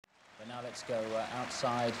Let's go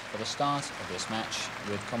outside for the start of this match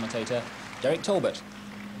with commentator Derek Talbot.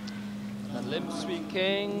 And Liem Swie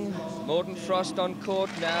King, Morten Frost on court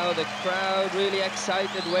now. The crowd really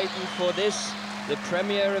excited, waiting for this, the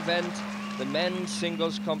premier event, the men's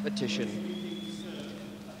singles competition.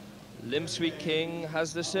 Liem Swie King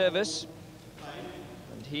has the service,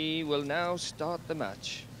 and he will now start the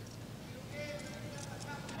match.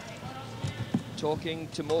 Talking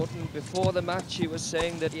to Morten before the match, he was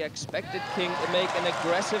saying that he expected King to make an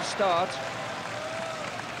aggressive start,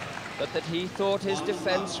 but that he thought his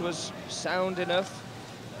defense was sound enough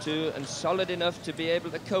and solid enough to be able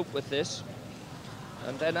to cope with this.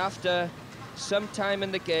 And then after some time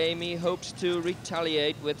in the game, he hopes to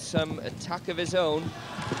retaliate with some attack of his own.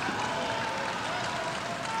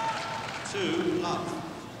 2-love.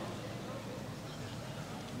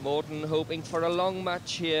 Morten hoping for a long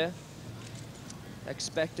match here,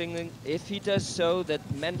 expecting, if he does so, that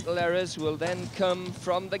mental errors will then come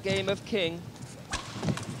from the game of King.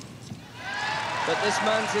 But this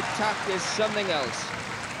man's attack is something else.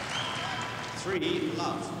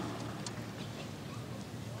 3-love.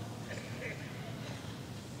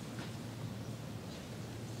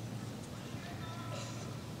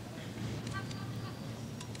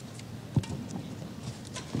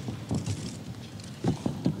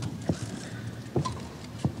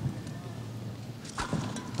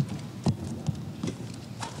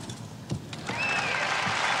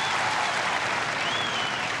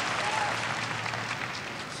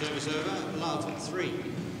 Service over, love 3.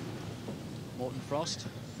 Morten Frost,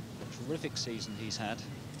 terrific season he's had.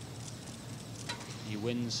 He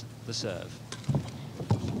wins the serve.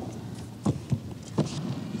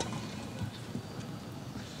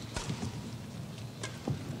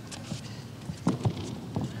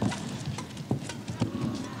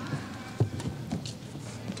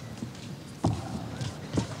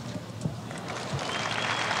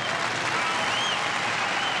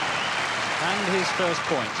 And his first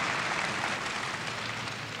point.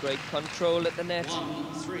 Great control at the net.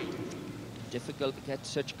 1-3. Difficult to get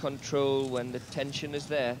such control when the tension is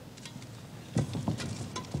there.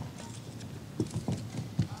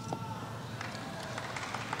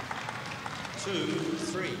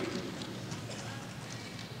 2-3.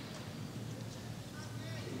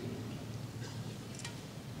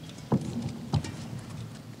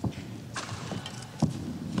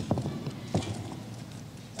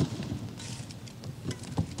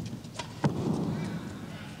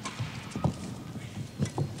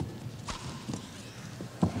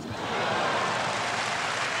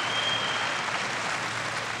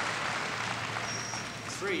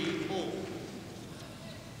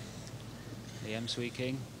 Liem Swie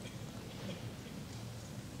King,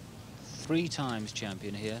 3 times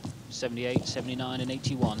champion here, 78, 79 and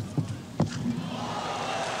 81.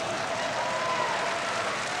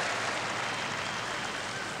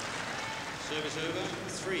 Service over,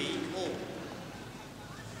 3-all.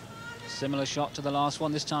 Similar shot to the last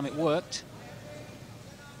one, this time it worked.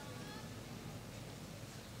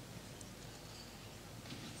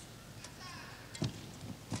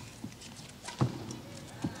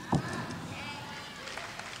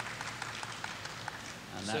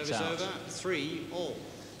 Service over, 3-all.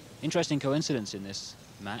 Interesting coincidence in this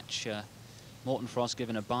match. Morten Frost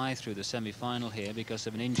given a bye through the semi-final here because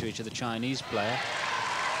of an injury to the Chinese player.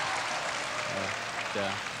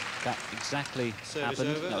 That exactly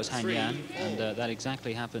happened. That was Han Yan, and that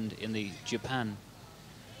exactly happened in the Japan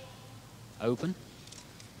Open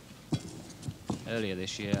earlier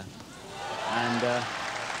this year. And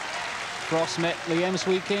Frost met Liem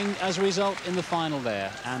Swie King as a result in the final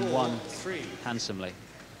there and won handsomely.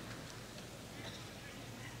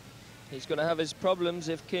 He's going to have his problems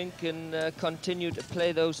if King can continue to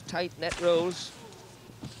play those tight net rolls.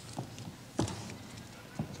 And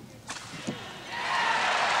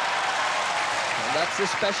that's the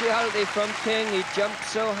speciality from King. He jumped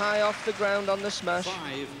so high off the ground on the smash.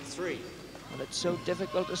 5-3. And it's so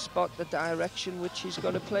difficult to spot the direction which he's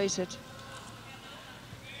going to place it.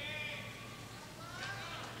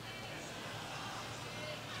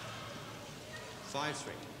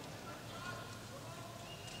 5-3.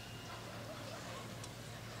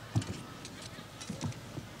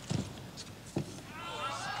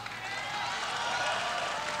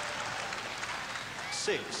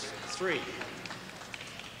 6-3.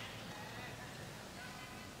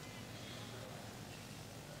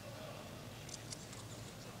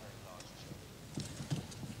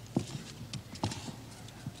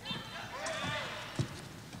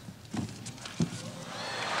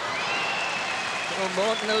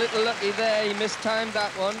 Morten a little lucky there, he mistimed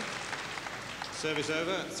that one. Service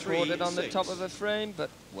over, 3-6. Caught it on the top of the frame, but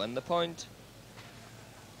won the point.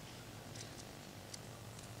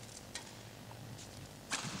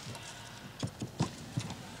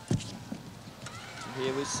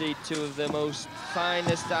 Here we see two of the most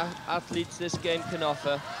finest athletes this game can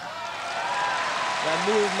offer. Their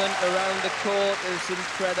movement around the court is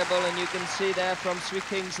incredible, and you can see there from Swie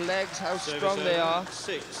King's legs how strong they are.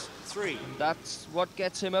 6-3. That's what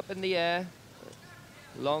gets him up in the air.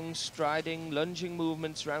 Long striding, lunging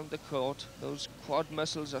movements around the court. Those quad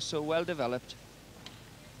muscles are so well developed.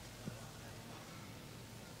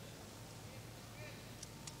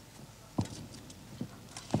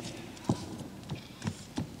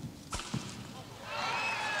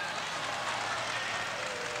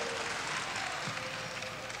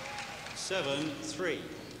 Seven, 3.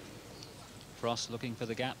 Frost looking for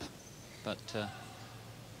the gap, but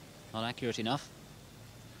not accurate enough.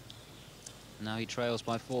 Now he trails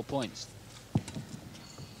by 4 points.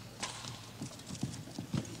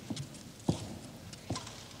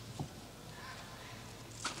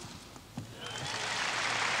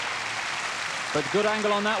 But good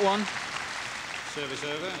angle on that one. Service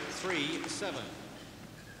over, 3-7.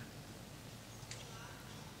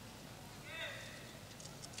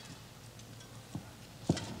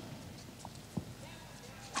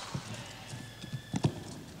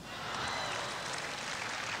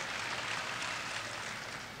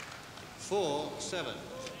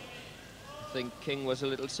 I think King was a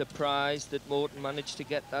little surprised that Morten managed to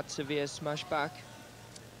get that severe smash back.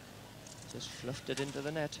 Just fluffed it into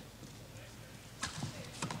the net.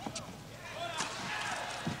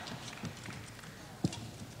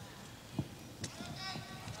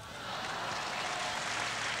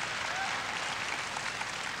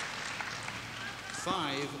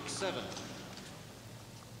 Five, 7.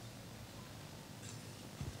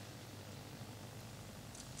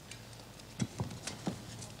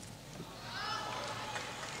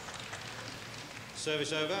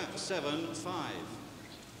 Service over, 7-5.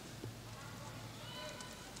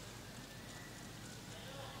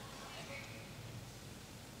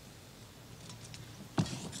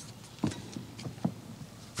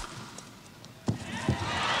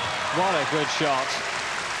 What a good shot.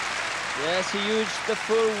 Yes, he used the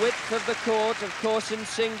full width of the court. Of course, in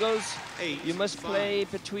singles, 8, you must 5. play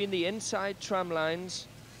between the inside tram lines.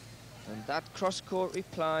 And that cross-court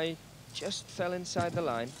reply just fell inside the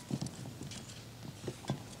line.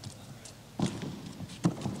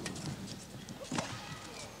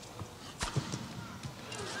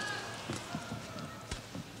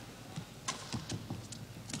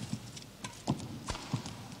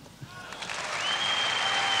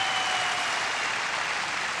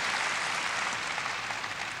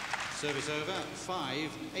 Service over,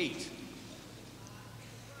 5-8.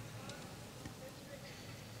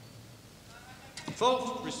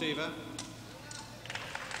 Fault, receiver.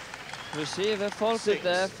 Receiver faulted 6,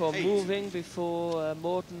 there for 8. moving before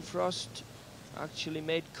Morten Frost actually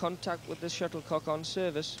made contact with the shuttlecock on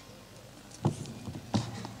service.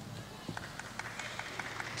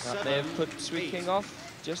 That may have put Swie King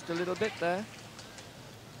off just a little bit there.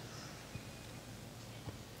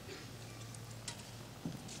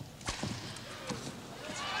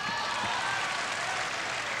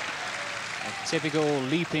 Typical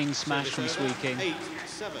leaping smash from Swie King.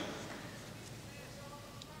 8-7.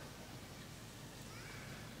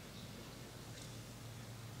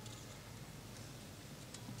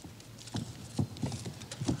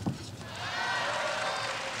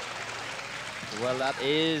 Well, that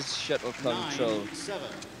is shuttle control. 9-7.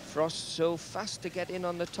 Frost so fast to get in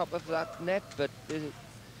on the top of that net, but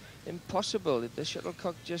impossible. The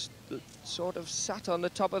shuttlecock just sort of sat on the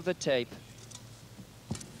top of the tape.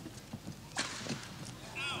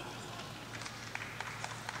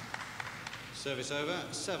 Service over,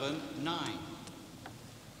 7-9.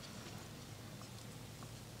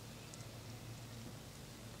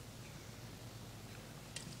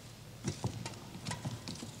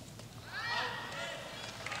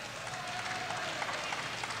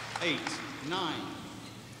 Eight, 9.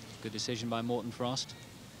 Good decision by Morten Frost,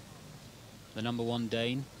 the #1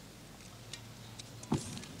 Dane.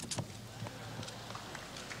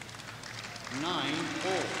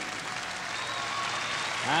 9-4.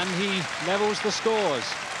 And he levels the scores.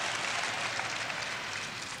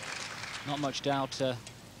 Not much doubt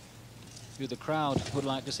who the crowd would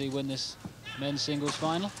like to see win this men's singles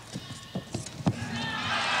final.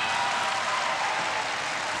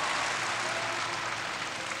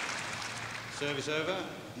 Service over,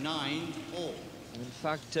 9-all. In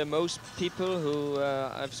fact, most people who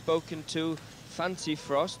I've spoken to fancy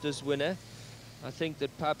Frost as winner. I think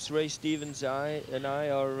that perhaps Ray Stevens and I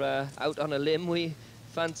are out on a limb. We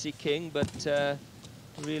fancy King, but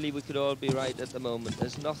Really, we could all be right at the moment.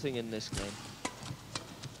 There's nothing in this game.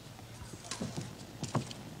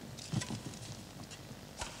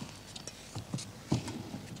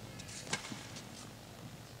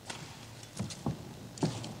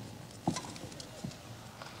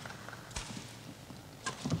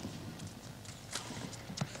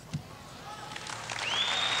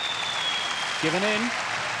 Given in.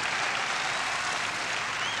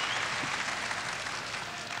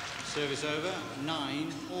 Service over,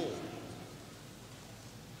 9-all.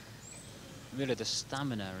 Really, the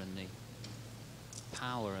stamina and the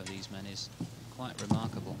power of these men is quite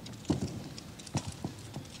remarkable.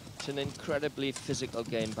 It's an incredibly physical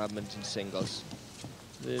game, badminton singles.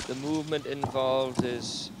 The movement involved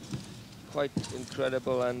is quite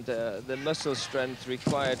incredible, and the muscle strength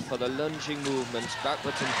required for the lunging movements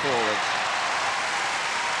backwards and forwards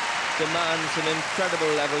demands an incredible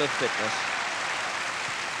level of fitness.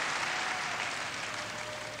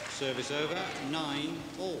 Service over,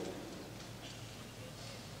 9-all.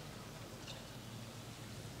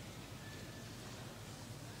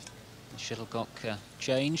 The shuttlecock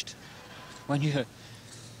changed. When you're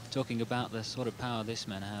talking about the sort of power this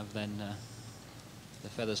men have, then the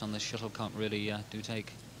feathers on the shuttlecock really do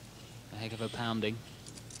take a heck of a pounding.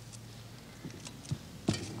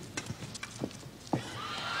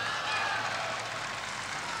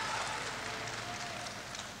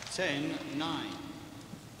 Ten, 9.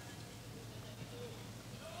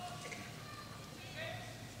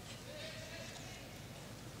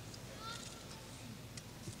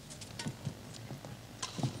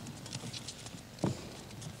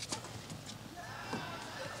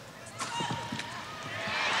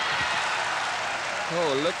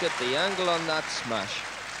 Oh, look at the angle on that smash.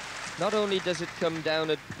 Not only does it come down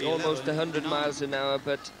at almost 100 miles an hour,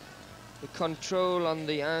 but the control on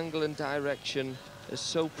the angle and direction is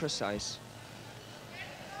so precise.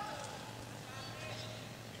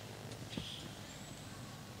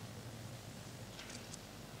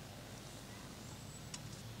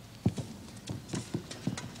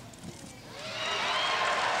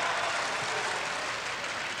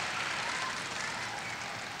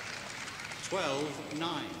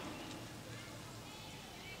 Nine.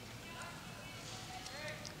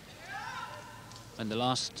 And the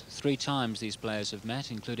last 3 times these players have met,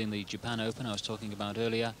 including the Japan Open I was talking about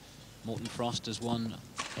earlier, Morten Frost has won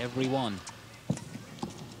every one.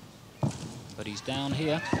 But he's down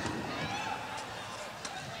here.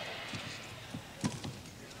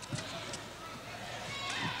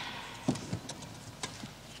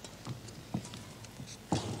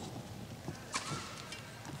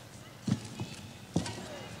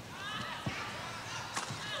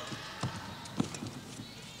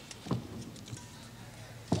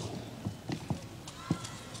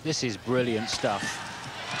 This is brilliant stuff.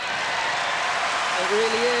 It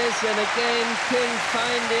really is, and again, King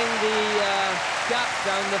finding the gap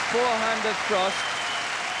down the forehand of Frost.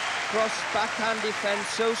 Frost's backhand defence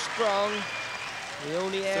so strong. The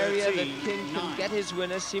only area that King can get his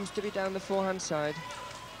winner seems to be down the forehand side.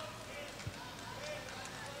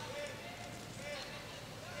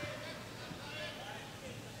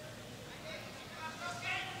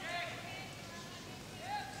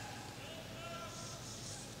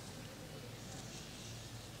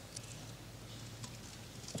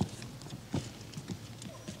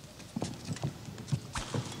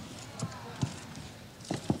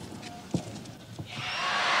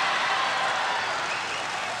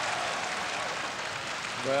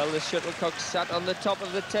 Well, the shuttlecock sat on the top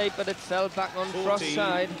of the tape, but it fell back on Frost's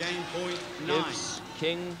side. Game point, 9. Gives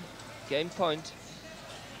King game point.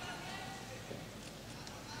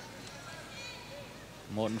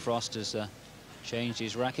 Morten Frost has changed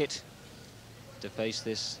his racket to face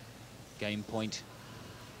this game point.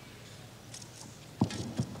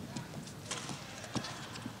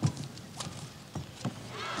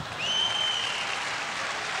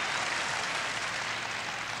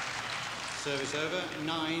 Service over,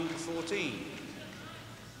 9-14.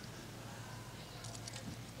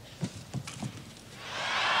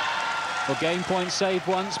 Well, game point saved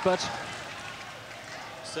once, but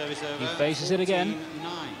Service over, he faces it again.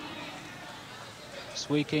 9.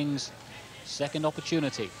 Swie King's second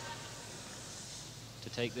opportunity to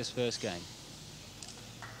take this first game.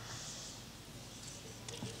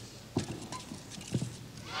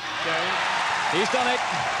 He's done it.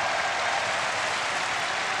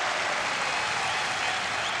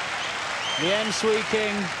 Liem Swie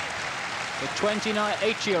King, the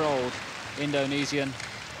 28-year-old Indonesian,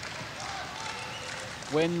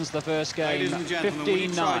 wins the first game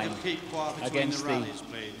 15-9 against the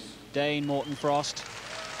Dane Morten Frost.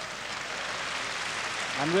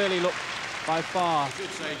 And really looked by far I should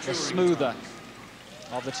say the during smoother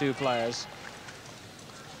time. of the two players.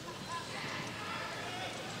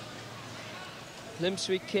 Liem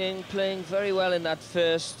Swie King playing very well in that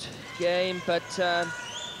first game, but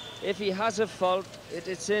if he has a fault,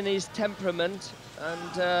 it's in his temperament,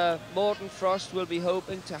 and Morten Frost will be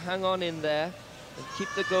hoping to hang on in there and keep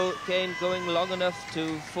the game going long enough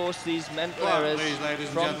to force these mental errors Please, ladies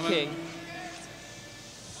and from gentlemen. King.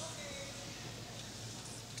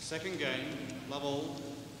 Second game, love all,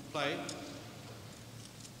 play.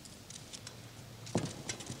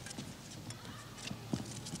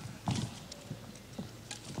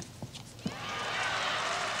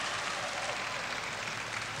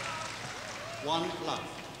 One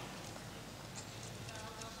love.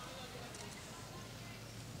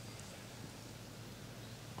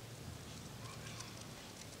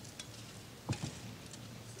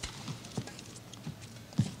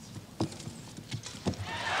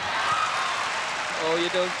 Oh, you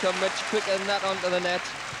don't come much quicker than that onto the net.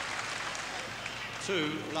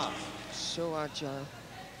 Two love. So agile.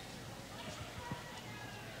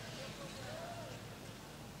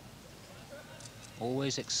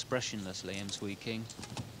 Always expressionless, Liem Swie King.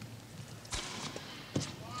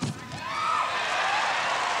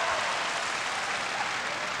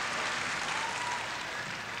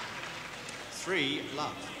 Three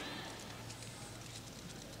love.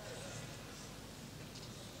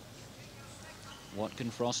 What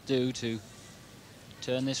can Frost do to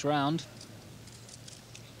turn this round?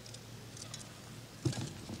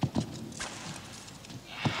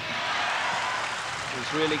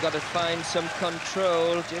 He's really got to find some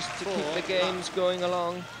control just to keep the games going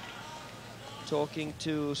along. Talking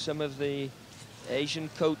to some of the Asian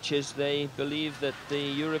coaches, they believe that the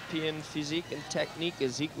European physique and technique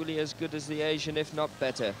is equally as good as the Asian, if not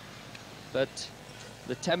better. But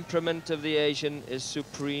the temperament of the Asian is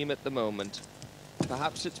supreme at the moment.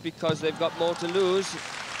 Perhaps it's because they've got more to lose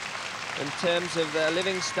in terms of their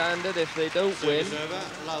living standard if they don't win.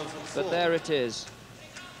 But there it is.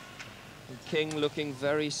 And King looking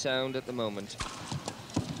very sound at the moment.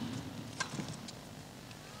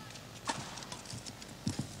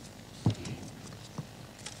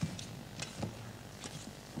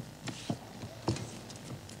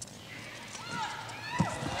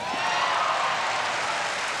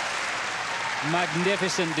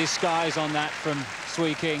 Magnificent disguise on that from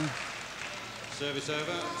Swie King. Service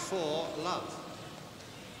over, four love.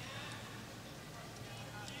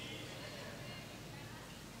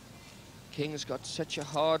 King's got such a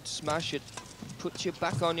hard smash, it puts you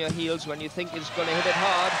back on your heels when you think it's going to hit it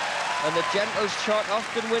hard, and the gentle shot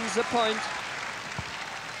often wins the point.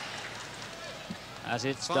 As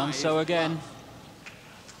it's done so again. Love.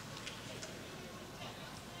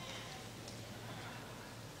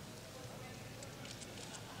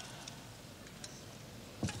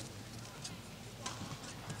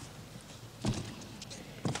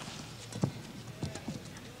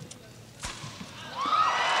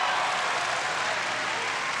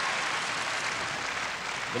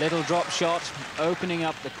 The little drop shot opening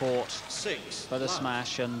up the court Six for the love.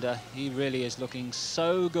 smash, and he really is looking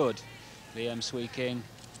so good, Liem Swie King.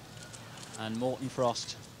 And Morten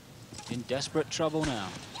Frost in desperate trouble now.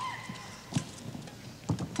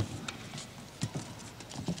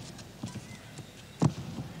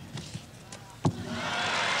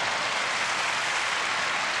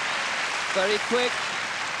 Very quick.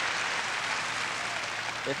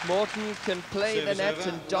 If Morten can play Service the net over,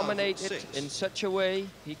 and dominate love, it 6. in such a way,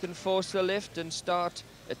 he can force the lift and start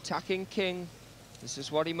attacking King. This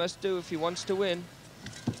is what he must do if he wants to win.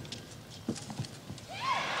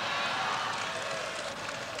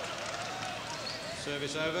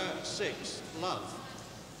 Service over, six love.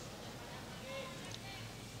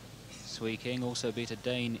 Swie King also beat a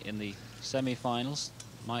Dane in the semi-finals,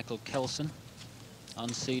 Michael Kelson,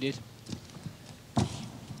 unseeded.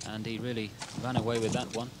 And he really ran away with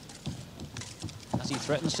that one, as he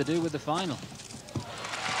threatens to do with the final.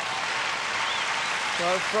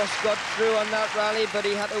 Well, Frost got through on that rally, but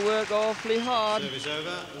he had to work awfully hard. Service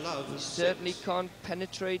over, love, He certainly 6. can't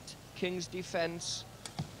penetrate King's defense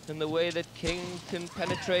in the way that King can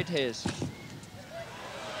penetrate his.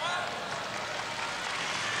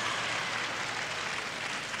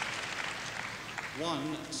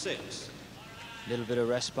 One, 6. Little bit of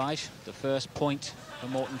respite, the first point for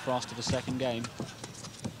Morten Frost of the second game.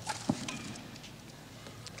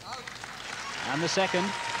 And the second.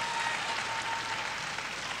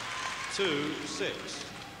 2, 6.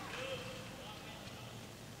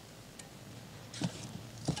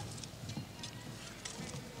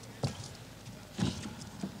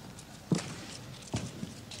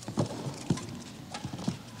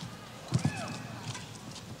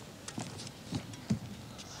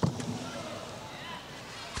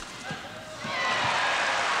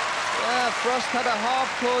 Frost had a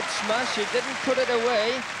half-court smash. He didn't put it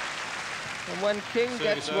away. And when King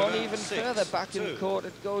gets one even further back in court,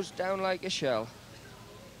 it goes down like a shell.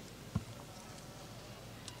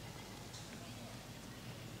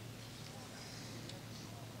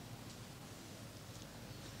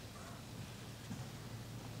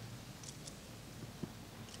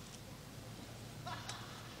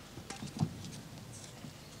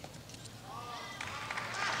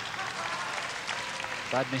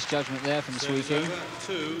 Bad misjudgment there from Swie King.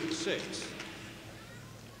 2-6.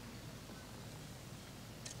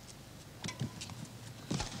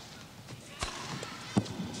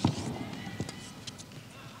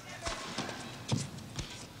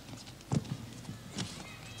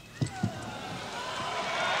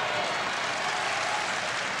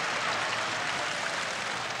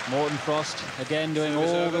 Morten Frost again doing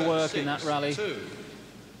all the work in that rally. 6-2.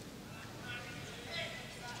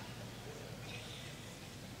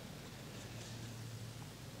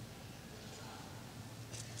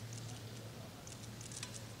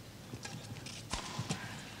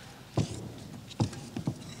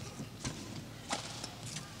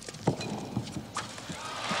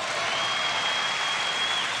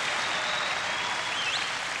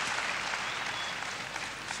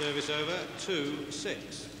 Service over, 2-6.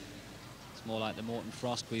 It's more like the Morten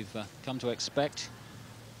Frost we've come to expect.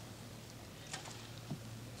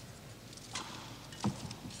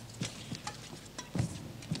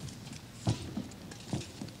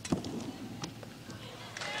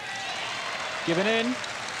 Given in. And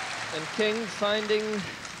King finding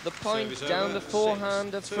the point down the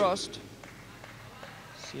forehand of Frost.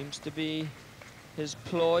 Seems to be his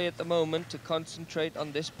ploy at the moment to concentrate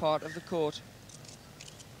on this part of the court.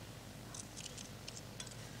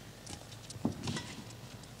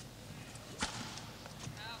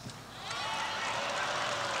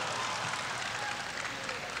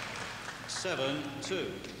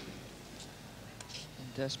 In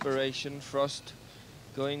desperation, Frost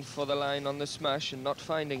going for the line on the smash and not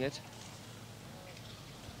finding it.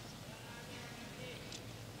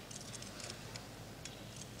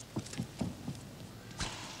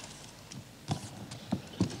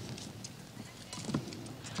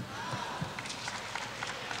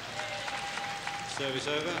 Service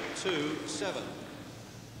over, 2-7.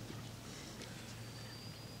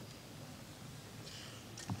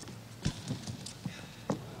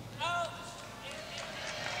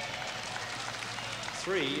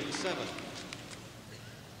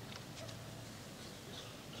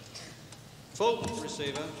 Fault,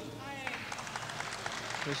 receiver.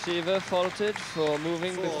 Receiver faulted for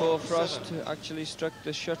moving before Frost actually struck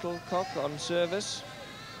the shuttlecock on service.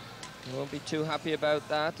 He won't be too happy about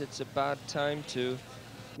that. It's a bad time to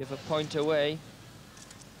give a point away.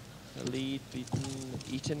 The lead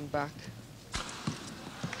eaten back.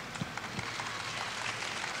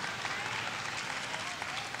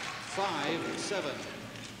 Five-7.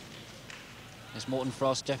 As Morten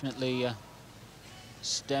Frost definitely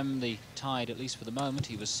stemmed the tide, at least for the moment.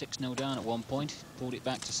 He was 6-0 down at one point, pulled it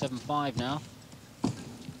back to 7-5 now.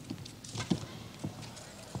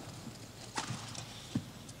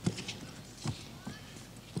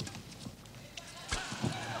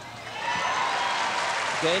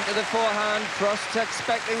 Again to the forehand. Frost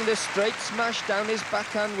expecting the straight smash down his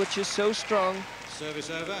backhand, which is so strong. Service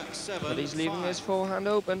over, 7-5. But he's leaving his forehand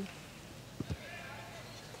open.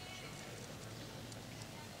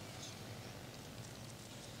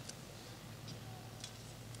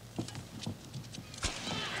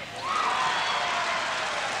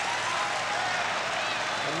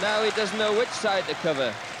 And now he doesn't know which side to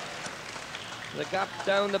cover. The gap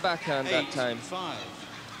down the backhand that time. 8-5.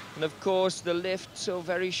 And of course the lift so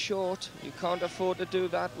very short. You can't afford to do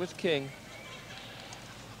that with King.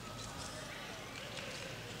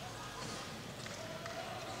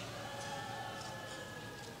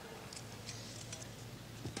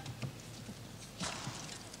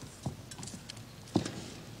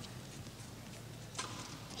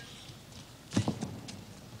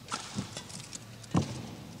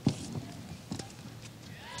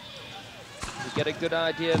 Get a good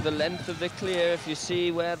idea of the length of the clear if you see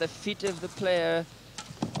where the feet of the player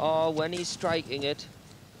are when he's striking it.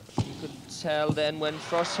 You could tell then when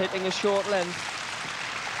Frost's hitting a short length.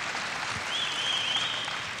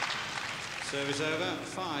 Service over,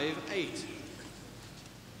 5-8.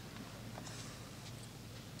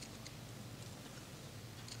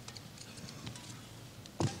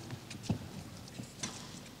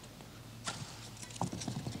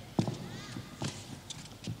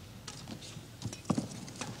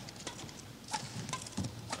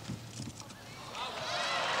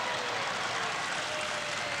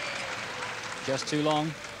 Just too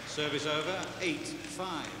long. Service over,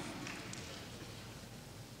 8-5.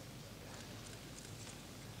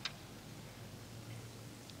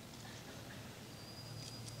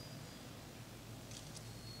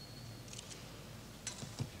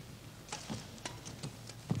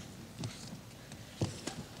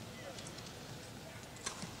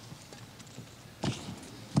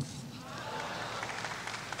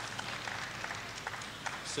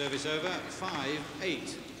 Service over,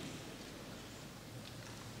 5-8.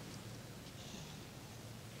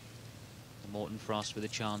 Morten Frost with a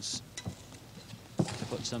chance to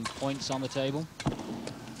put some points on the table.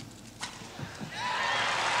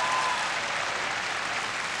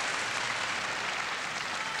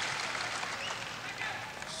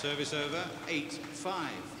 Service over, 8-5.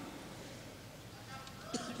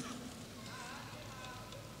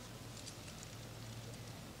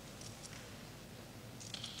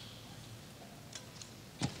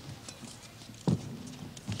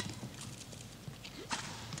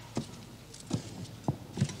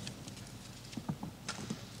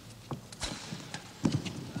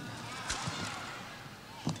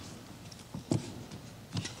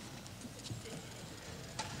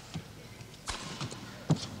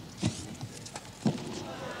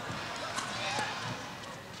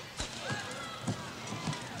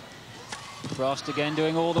 Frost again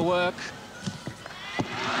doing all the work.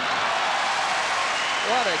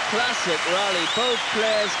 What a classic rally. Both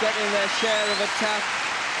players getting their share of attack.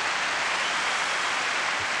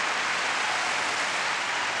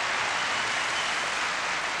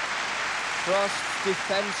 Frost's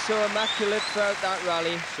defence so immaculate throughout that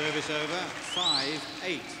rally. Service over,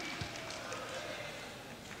 5-8.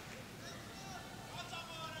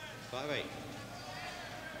 5-8.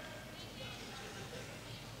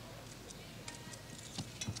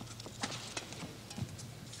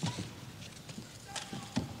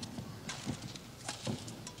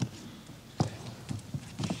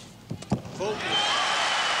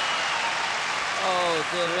 Oh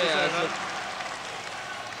dear me,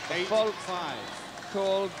 a fault 8-5.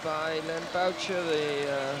 called by Len Boucher, the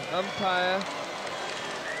umpire.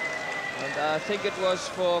 And I think it was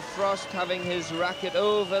for Frost having his racket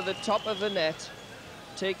over the top of the net,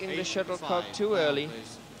 taking the shuttlecock too early.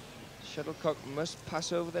 Shuttlecock must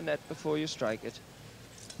pass over the net before you strike it.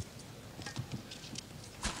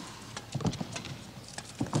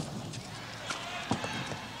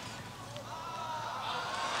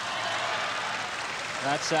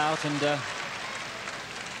 That's out, and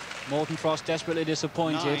Morten Frost desperately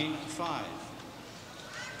disappointed. 9-5.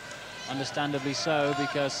 Understandably so,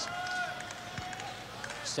 because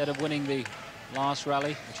instead of winning the last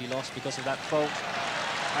rally, which he lost because of that fault,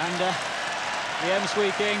 and Liem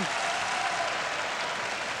Swie King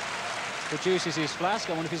produces his flask.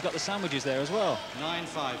 I wonder if he's got the sandwiches there as well.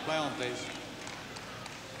 9-5. Play on, please.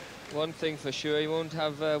 One thing for sure, he won't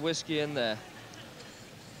have whiskey in there.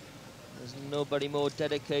 There's nobody more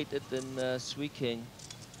dedicated than Swie King.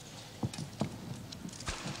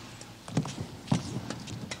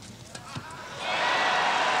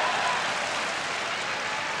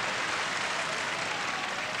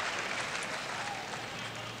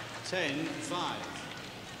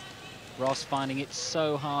 Ross finding it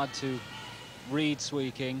so hard to read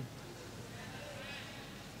Swie King.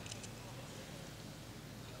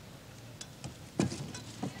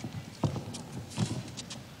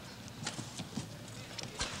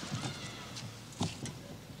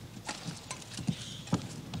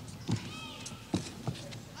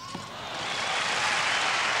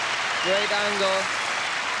 Great angle.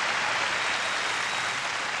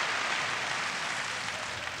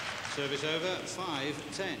 Service over,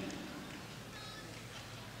 5-10.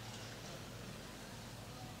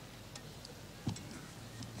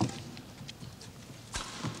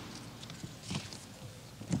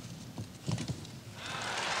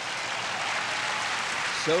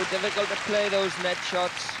 So difficult to play those net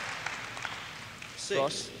shots.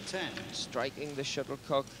 6-10. Striking the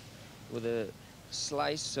shuttlecock with a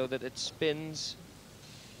slice so that it spins,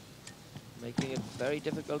 making it very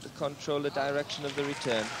difficult to control the direction of the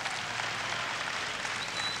return.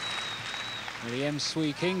 Liem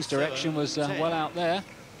Swie King's direction was well out there.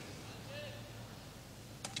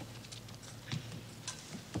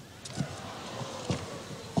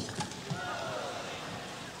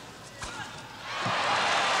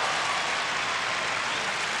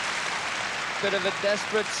 Bit of a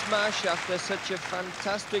desperate smash after such a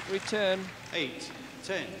fantastic return.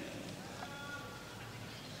 8-10.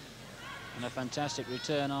 And a fantastic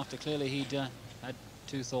return after clearly he'd had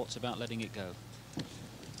two thoughts about letting it go.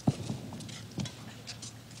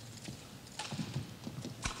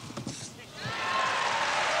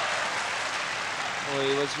 Oh,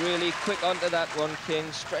 he was really quick onto that one, King,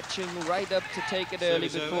 stretching right up to take it early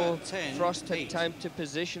before Frost had time to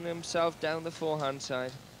position himself down the forehand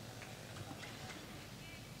side.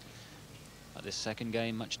 But this second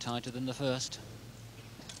game much tighter than the first.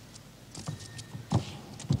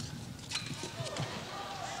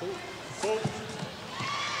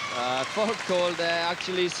 Fault called there,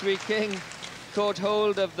 actually. Swie King caught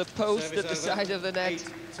hold of the post at the side of the net.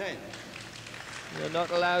 8-10. You're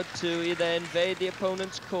not allowed to either invade the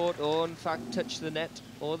opponent's court or, in fact, touch the net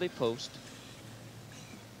or the post.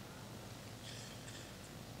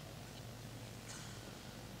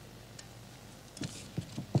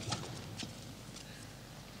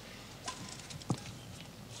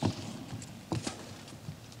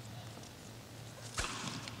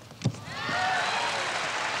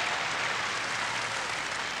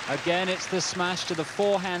 Again, it's the smash to the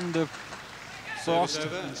forehand of Frost.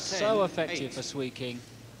 So effective for Swie King.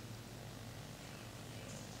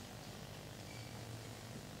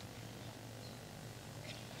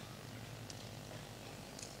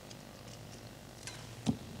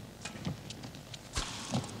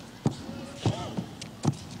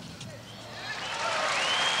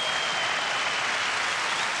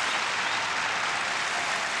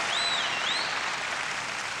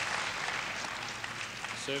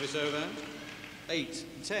 Service over,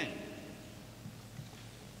 8-10.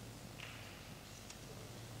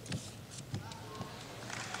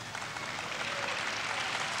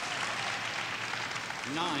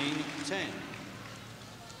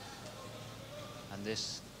 And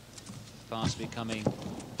this fast becoming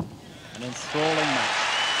an enthralling match.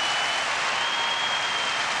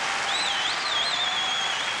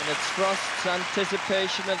 And it's Frost's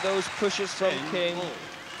anticipation of those pushes from King.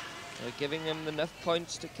 They're giving him enough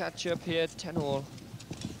points to catch up here, 10-all.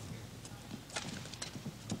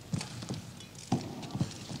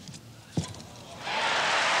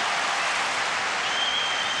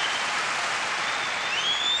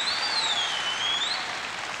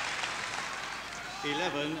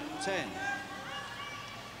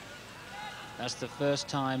 That's the first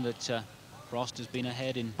time that Frost has been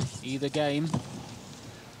ahead in either game.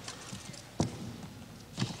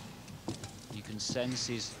 You can sense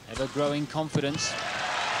his ever-growing confidence.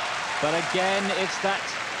 But again, it's that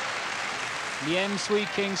Liem Swie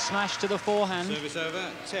King smash to the forehand. Service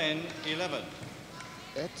over, 10-11.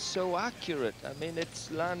 It's so accurate. I mean,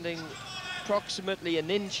 it's landing approximately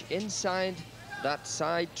an inch inside that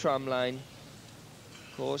side tram line.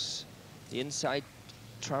 Of course, the inside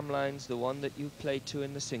tram line's the one that you play to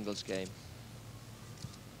in the singles game.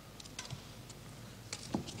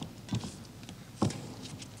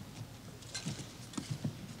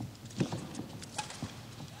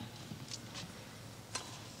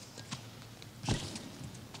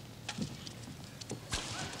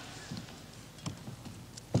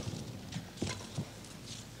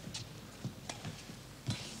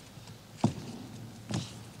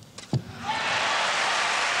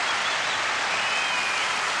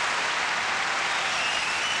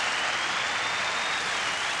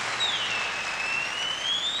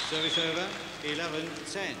 Service over,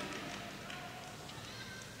 11-10.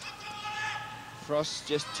 Frost's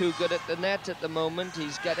just too good at the net at the moment.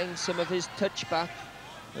 He's getting some of his touch back.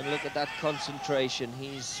 And look at that concentration.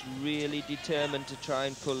 He's really determined to try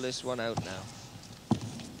and pull this one out now.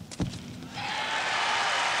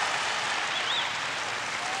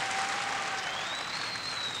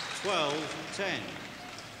 $12-10.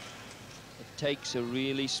 It takes a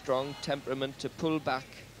really strong temperament to pull back.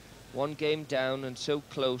 One game down and so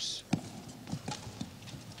close.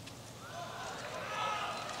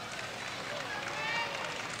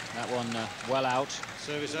 That one well out.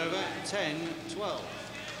 Service over, 10-12.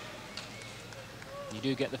 You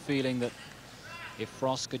do get the feeling that if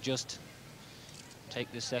Frost could just take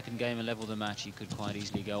this second game and level the match, he could quite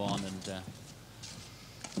easily go on and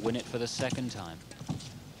win it for the second time.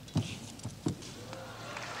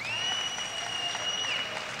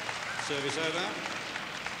 Service over,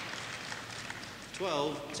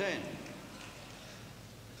 12-10.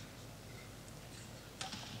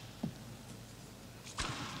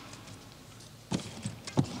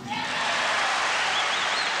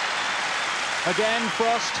 Again,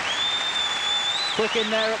 Frost, quick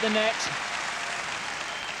in there at the net.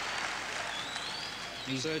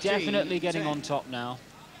 He's 13, definitely getting 10. on top now.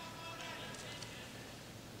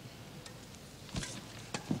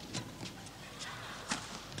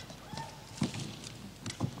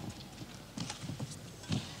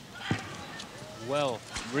 Well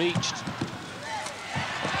reached.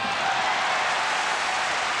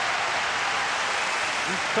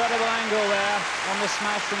 Incredible angle there on the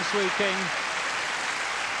smash from Swie King.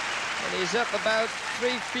 And he's up about 3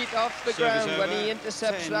 feet off the Service ground when over, he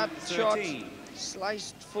intercepts 10, that 13. shot.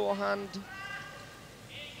 Sliced forehand.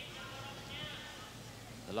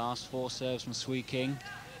 The last 4 serves from Swie King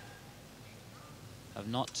have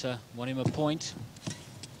not won him a point.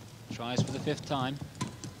 Tries for the 5th time.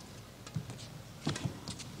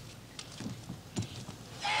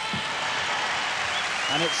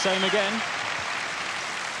 And it's same again.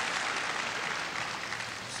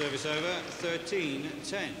 Service over,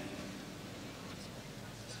 13-10.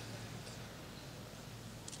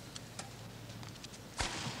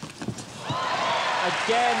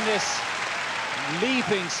 Again, this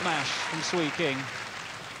leaping smash from Swie King.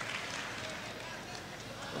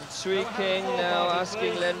 Swie King now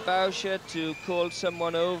asking Len Bauscher to call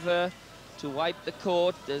someone over to wipe the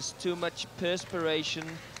court. There's too much perspiration.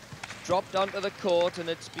 Dropped onto the court and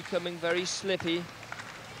it's becoming very slippy.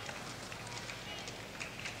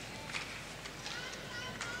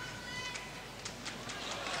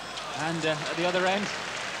 And at the other end,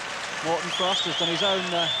 Morten Frost has done his own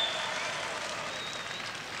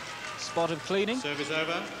spot of cleaning. Service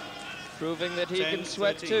over. Proving that he 10, can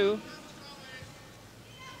sweat 13. too.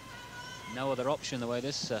 No other option the way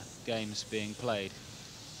this game's being played.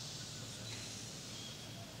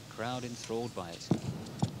 Crowd enthralled by it.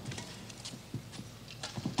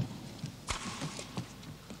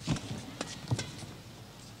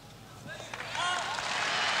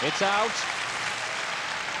 It's out.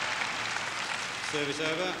 Service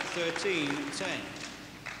over, 13-10.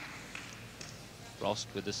 Frost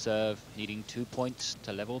with the serve, needing 2 points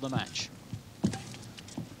to level the match.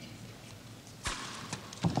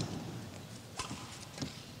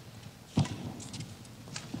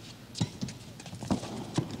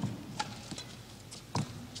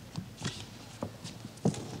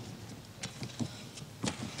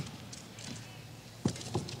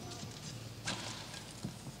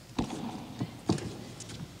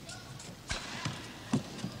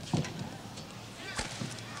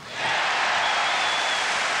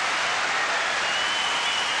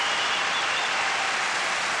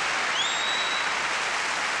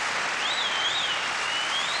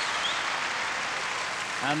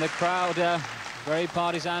 And the crowd very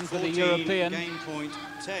partisan for the 14, European. Game point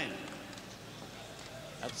 10.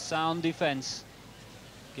 That's sound defence,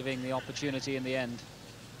 giving the opportunity in the end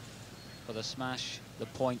for the smash, the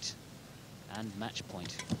point, and match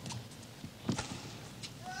point.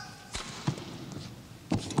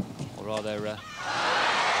 Or rather,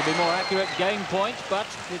 to be more accurate, game point, but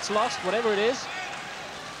it's lost, whatever it is.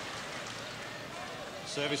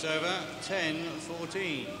 Service over,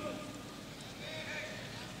 10-14.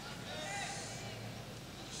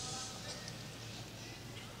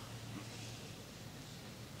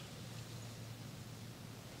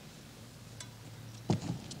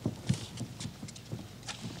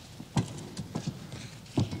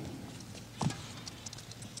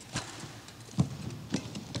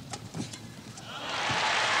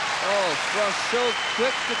 Frost so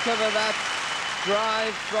quick to cover that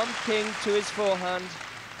drive from King to his forehand.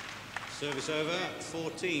 Service over,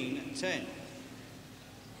 14-10.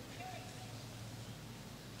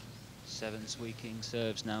 7 Swie King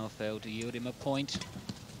serves now failed to yield him a point.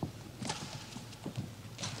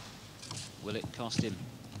 Will it cost him?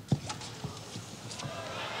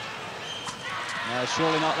 No,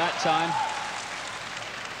 surely not that time.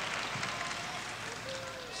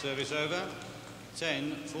 Service over,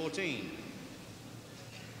 10-14.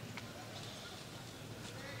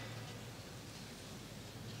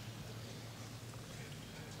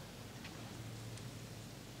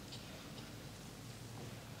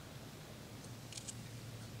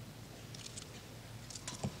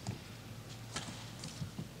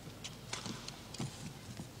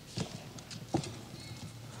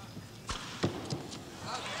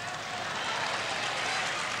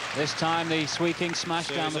 This time the Swie King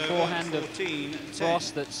smashed down the forehand of 14,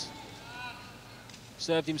 Frost that's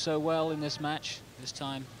served him so well in this match. This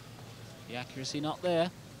time the accuracy not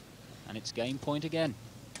there, and it's game point again.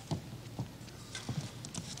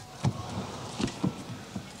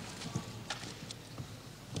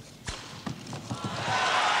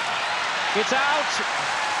 It's out!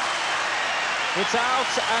 It's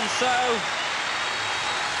out, and so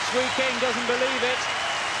Swie King doesn't believe it.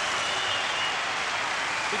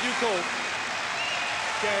 Did you call?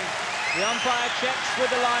 Okay. The umpire checks with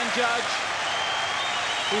the line judge,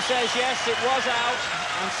 who says yes, it was out,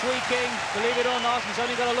 and Swie King, believe it or not, has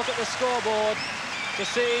only got to look at the scoreboard to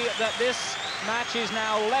see that this match is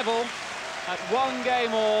now level at 1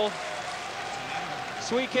 game all.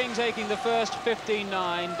 Swie King taking the first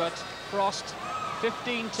 15-9, but Frost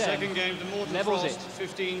 15-10. Second game to Morten levels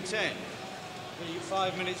Frost, 15-10. The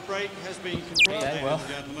 5 minutes break has been completed, Okay, well,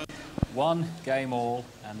 ladies and gentlemen. one game all,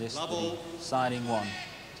 and this Love will be all. deciding one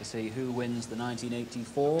to see who wins the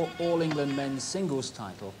 1984 All England men's singles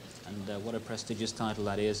title. And what a prestigious title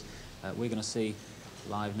that is. We're going to see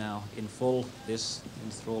live now in full this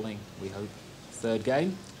enthralling, we hope, third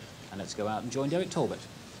game. And let's go out and join Derek Talbot.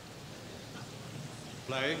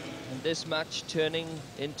 Play. And this match turning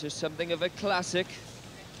into something of a classic,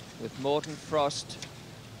 with Morten Frost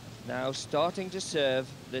now starting to serve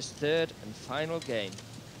this third and final game.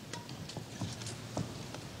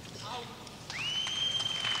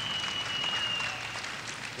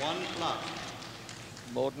 One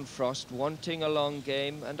love. Morten Frost wanting a long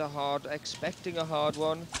game and expecting a hard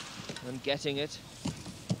one, and getting it.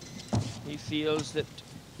 He feels that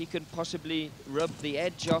he can possibly rub the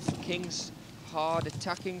edge off King's hard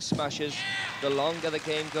attacking smashes the longer the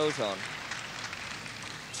game goes on.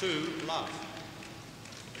 2 love.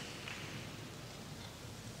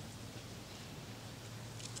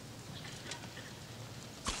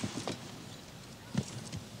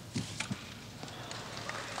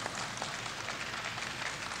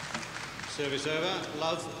 Service over,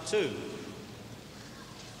 love 2.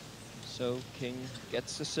 So King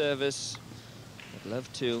gets the service at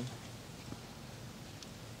love 2.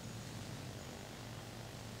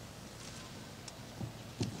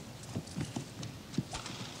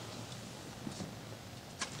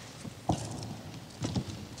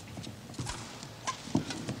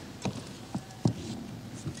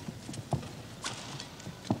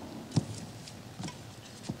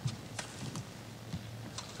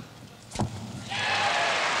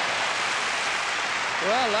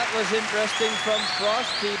 Well, that was interesting from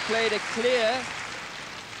Frost. He played a clear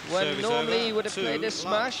when Service normally over, he would have 2 played a love.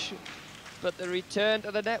 smash, but the return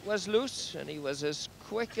to the net was loose, and he was as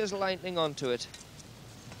quick as lightning onto it.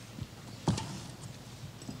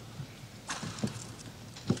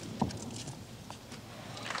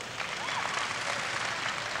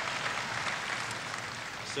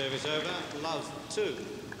 Service over, love 2.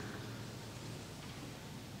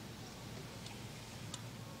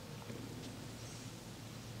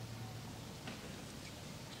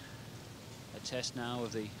 Test now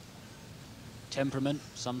of the temperament,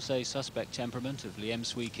 some say suspect temperament, of Liem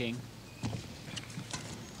Swie King.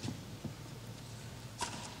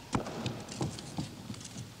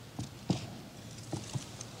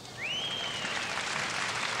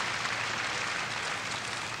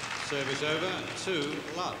 Service over, 2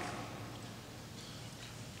 love.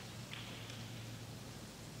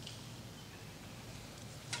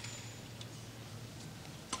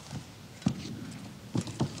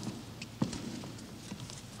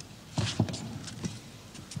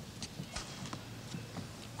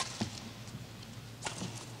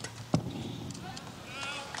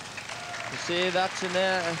 See, that's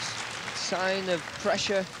a sign of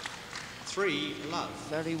pressure. 3 love.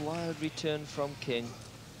 Very wild return from King.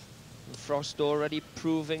 Frost already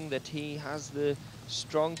proving that he has the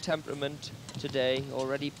strong temperament today,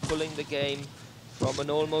 already pulling the game from an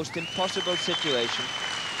almost impossible situation.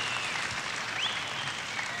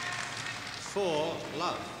 4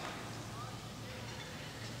 love.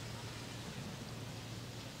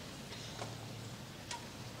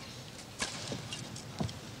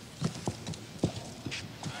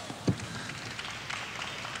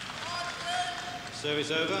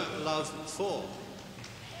 Service over, love 4.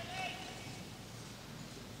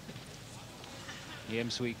 Liem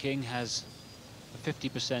Swie King has a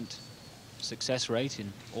 50% success rate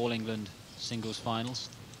in All England singles finals.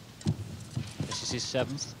 This is his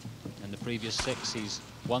 7th, and the previous 6 he's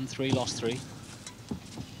won 3, lost 3.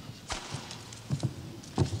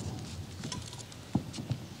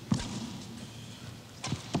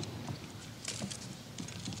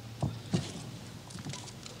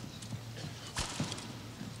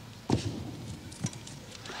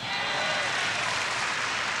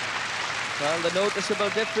 Well, the noticeable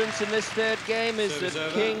difference in this third game is Service that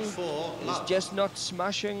over, King 4 is love. just not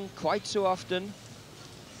smashing quite so often.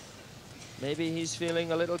 Maybe he's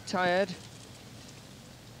feeling a little tired.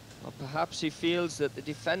 Or perhaps he feels that the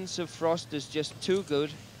defense of Frost is just too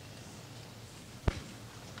good.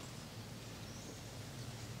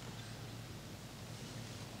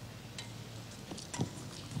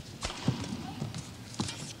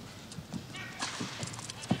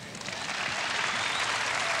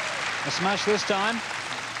 A smash this time,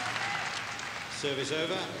 Service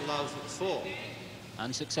over, love 4.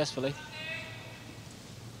 unsuccessfully.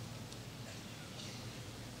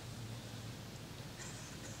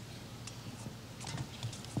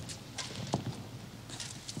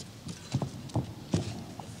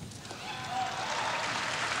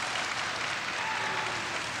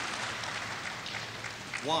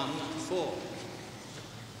 1-4.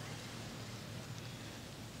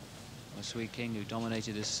 Swie King, who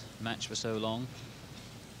dominated this match for so long,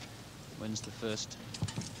 wins the first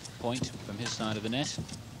point from his side of the net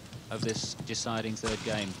of this deciding third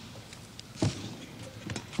game.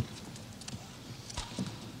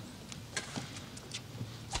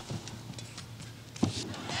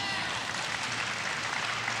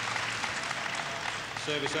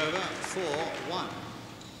 Service over, 4-1.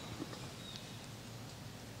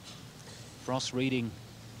 Frost reading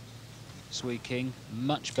Swie King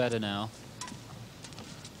much better now.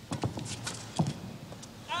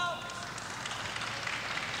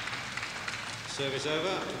 Service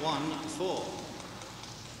over, 1-4.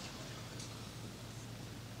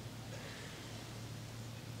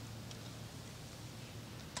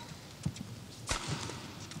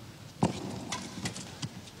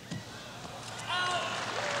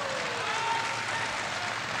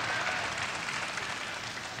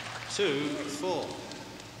 Two, 4.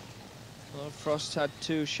 Well, Frost had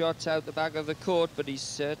 2 shots out the back of the court, but he's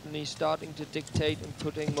certainly starting to dictate and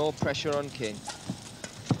putting more pressure on King.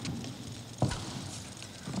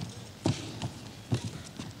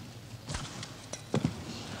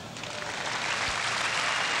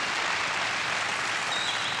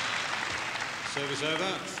 Service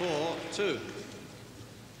over, 4-2.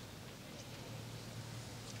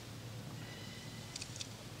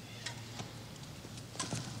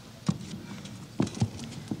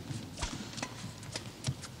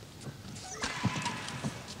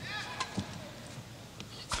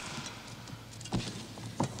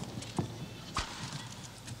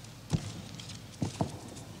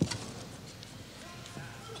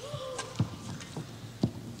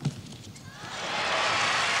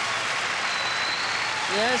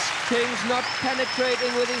 Yes, King's not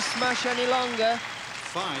penetrating with his smash any longer.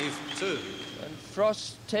 5-2. And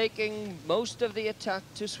Frost taking most of the attack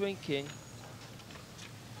to Swie King.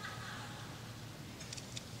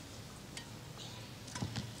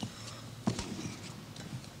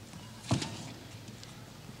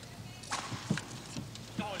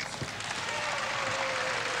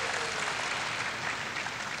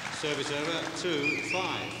 Service over,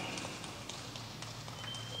 2-5.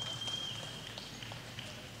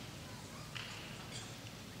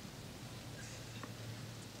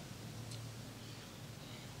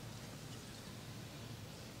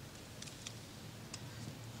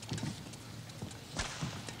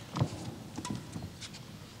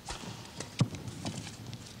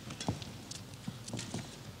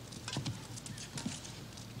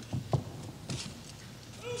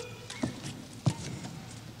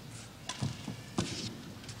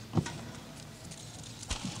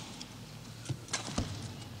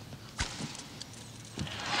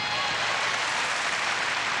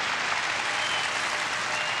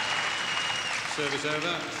 Service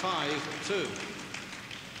over, 5-2.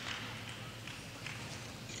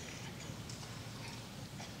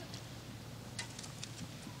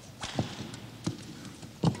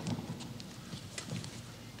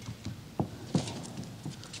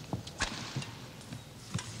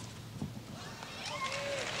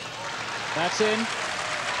 That's in.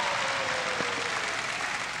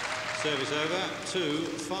 Service over,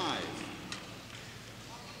 2-5.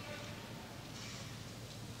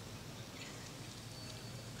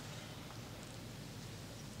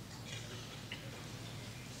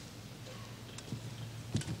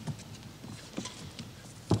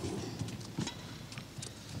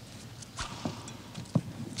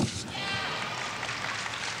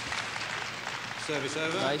 Service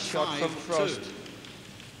over, Nice shot from 5-2. Frost.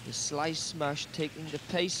 The slice smash taking the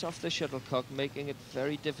pace off the shuttlecock, making it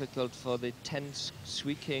very difficult for the tense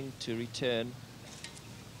Swie King to return.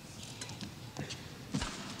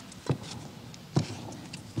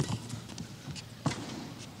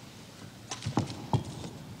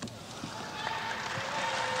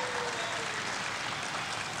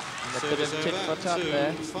 And a bit of Service tit over, for tat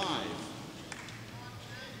there. 2-5.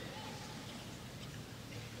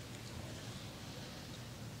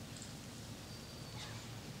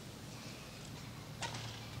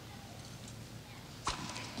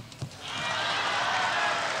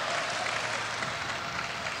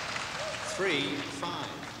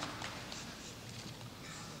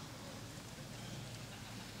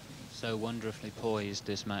 So wonderfully poised,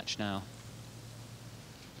 this match now.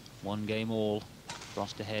 1 game all.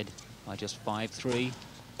 Frost ahead by just 5-3.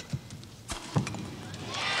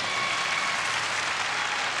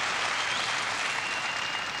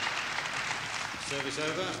 Service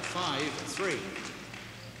over, 5-3.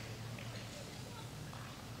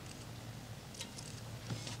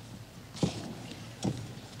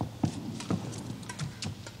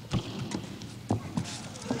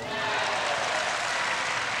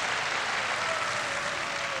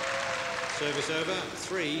 Service over,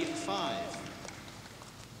 3-5.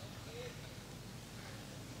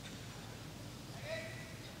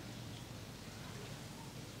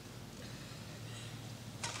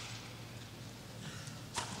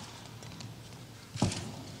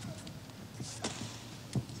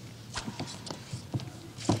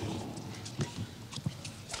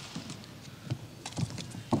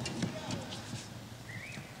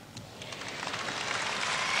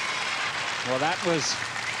 Well, that was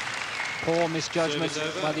poor misjudgment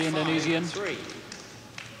by the Indonesian. 5-3.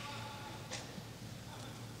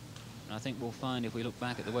 I think we'll find, if we look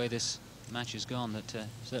back at the way this match has gone, that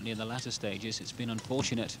certainly in the latter stages, it's been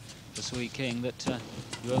unfortunate for Swie King that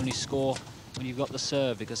you only score when you've got the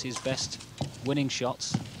serve, because his best winning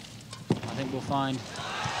shots, I think we'll find,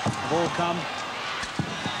 have all come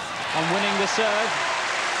on winning the serve.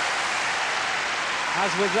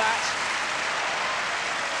 As with that,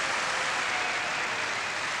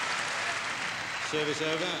 Service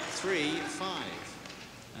over, 3-5.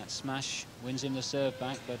 that smash wins him the serve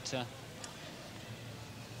back, but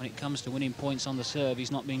when it comes to winning points on the serve,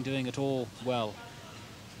 he's not been doing it all well.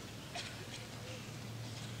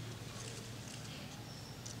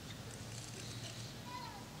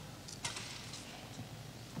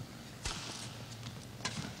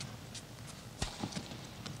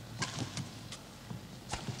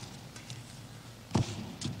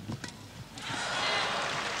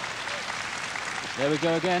 There we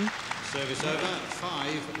go again. Service over,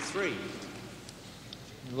 5-3.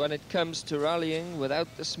 When it comes to rallying, without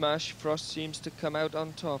the smash, Frost seems to come out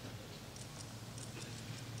on top.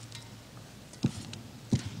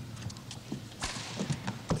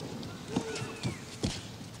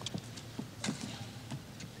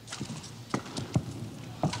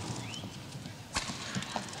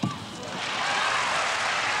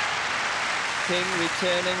 King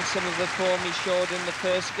returning some of the form he showed in the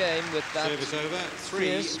first game with that Service over,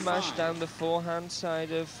 fierce smash 3-5. down the forehand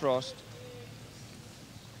side of Frost.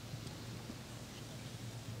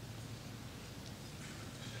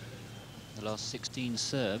 The last 16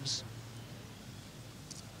 serves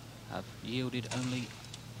have yielded only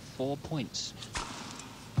 4 points.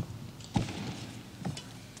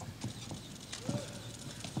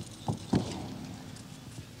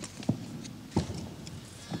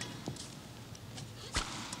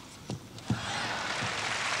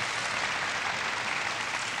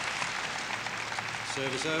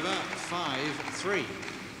 Service over, 5-3.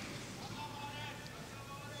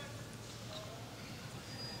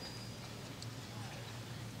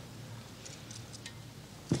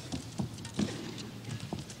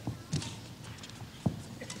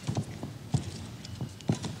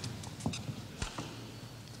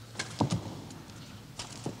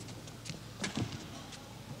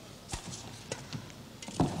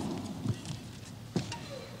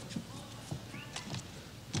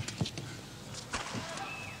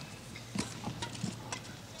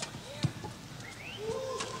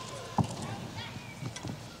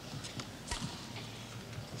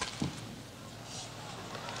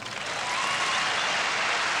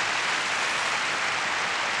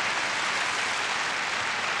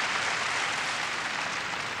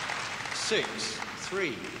 Six,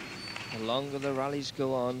 3. The longer the rallies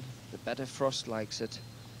go on, the better Frost likes it.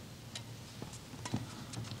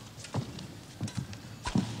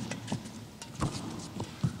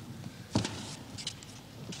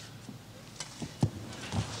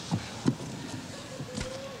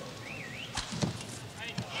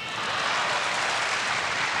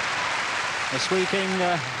 The Swie King,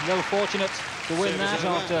 a little fortunate to win that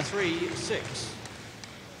after 3-6.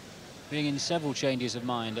 being in several changes of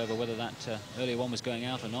mind over whether that earlier one was going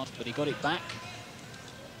out or not, but he got it back.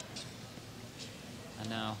 And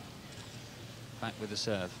now back with the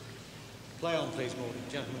serve. Play on, please, Morten,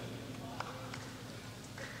 gentlemen.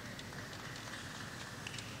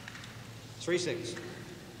 3-6.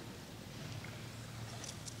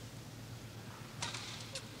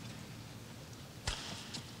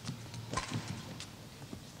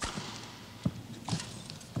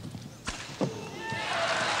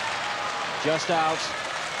 Just out.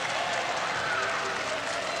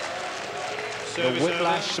 Service The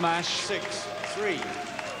whiplash over, smash. 6-3.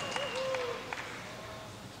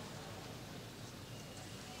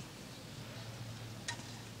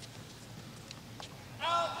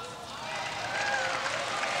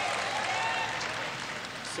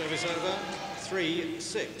 Service over,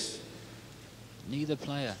 3-6. Neither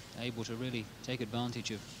player able to really take advantage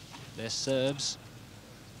of their serves.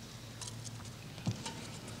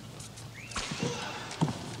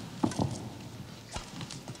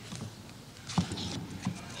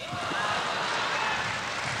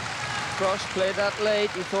 Frost played that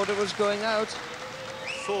late. He thought it was going out.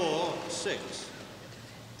 4-6.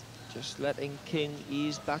 Just letting King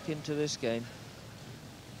ease back into this game.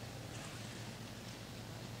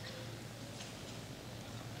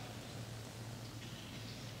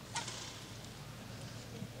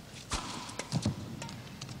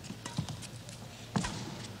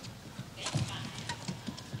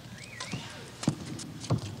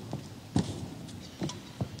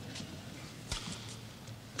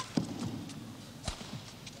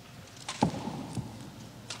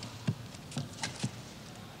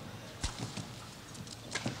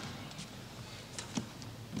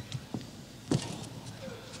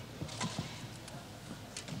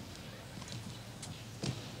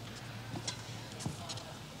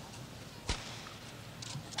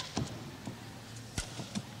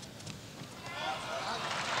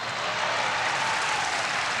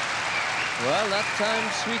 Well, that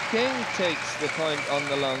time Sweet King takes the point on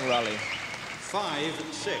the long rally.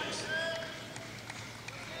 5-6.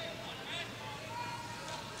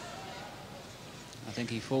 I think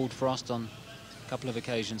he fooled Frost on a couple of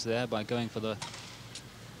occasions there by going for the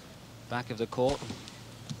back of the court.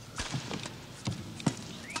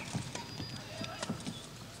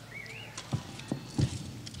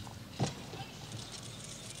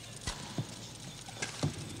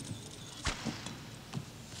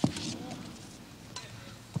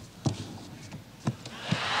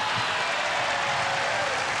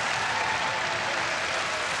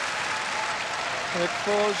 It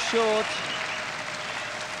falls short.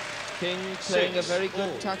 King playing a very good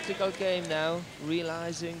 6-all. tactical game now,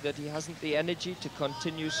 realizing that he hasn't the energy to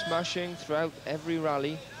continue smashing throughout every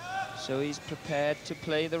rally. So he's prepared to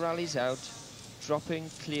play the rallies out,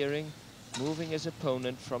 dropping, clearing, moving his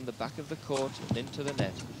opponent from the back of the court and into the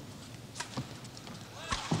net.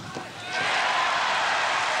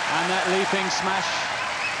 And that leaping smash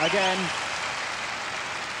again.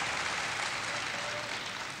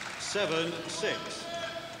 7-6.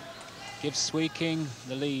 Gives Sweet King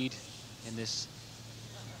the lead in this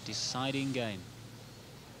deciding game.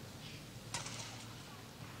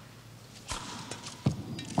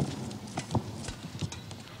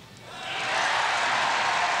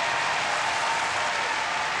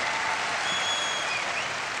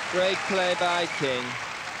 Great play by King,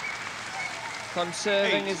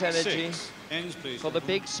 conserving his energy 8-6. Ends, please. for the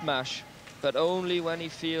big smash, but only when he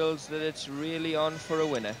feels that it's really on for a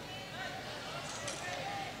winner.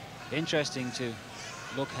 Interesting to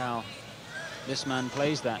look how this man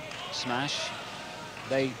plays that smash.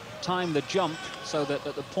 They time the jump so that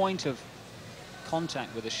at the point of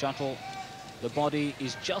contact with the shuttle, the body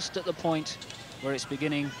is just at the point where it's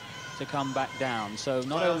beginning to come back down. So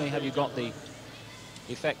not only have you got the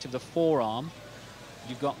effect of the forearm,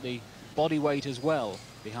 you've got the body weight as well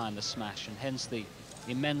behind the smash, and hence the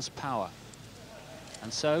immense power.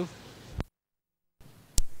 And so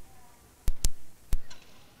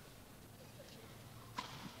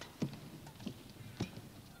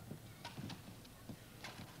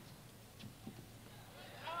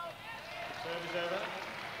Service over.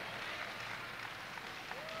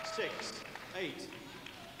 6-8.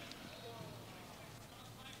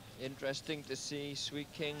 Interesting to see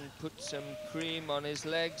Sweet King put some cream on his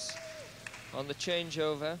legs on the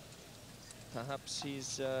changeover. Perhaps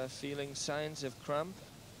he's feeling signs of cramp.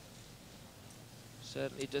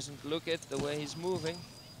 Certainly doesn't look it the way he's moving.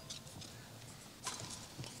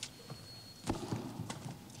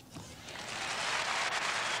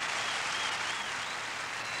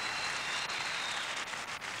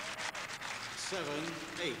 Seven,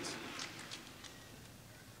 8.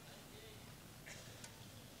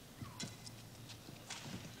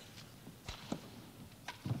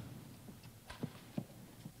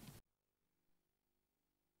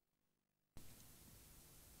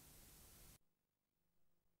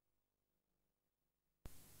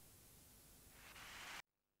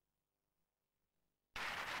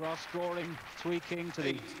 Cross scoring Sweet King to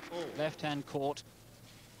the 8-all. left-hand court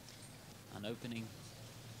and opening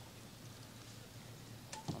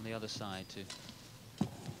on the other side to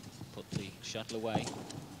put the shuttle away.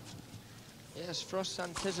 Yes, Frost's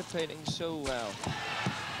anticipating so well.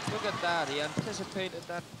 Look at that, he anticipated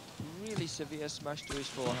that really severe smash to his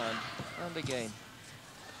forehand. And again.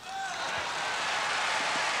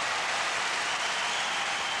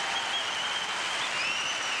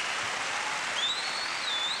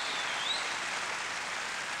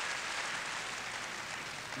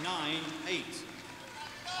 Nine, 8.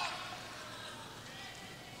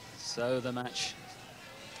 So the match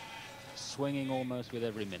swinging almost with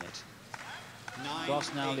every minute. 9,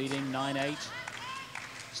 Frost now 8. leading 9-8.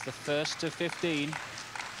 It's the first to 15.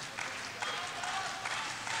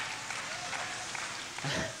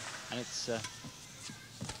 And it's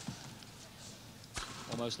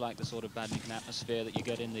almost like the sort of badminton atmosphere that you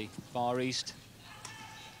get in the Far East.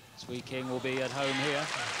 Swie King will be at home here.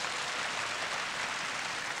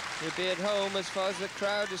 He'll be at home as far as the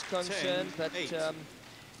crowd is concerned, 10, but 8.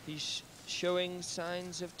 he's showing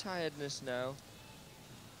signs of tiredness now.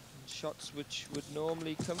 Shots which would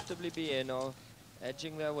normally comfortably be in are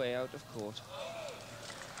edging their way out of court.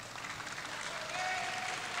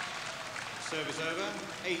 Service over,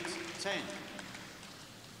 8-10.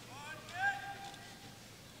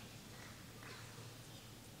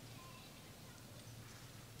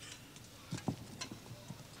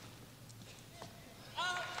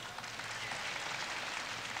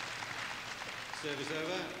 Service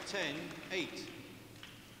over, 10-8.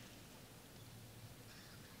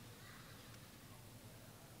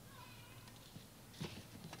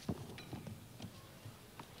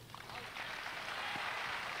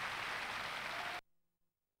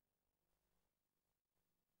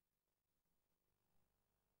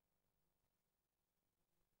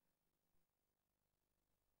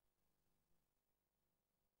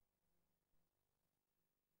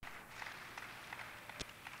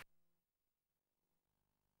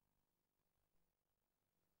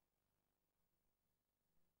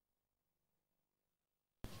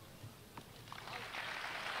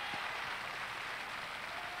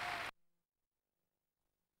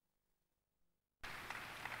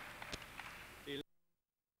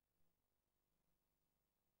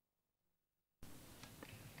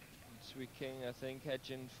 Swie King, I think,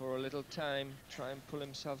 hedging for a little time, try and pull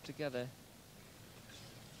himself together.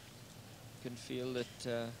 You can feel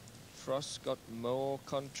that Frost's got more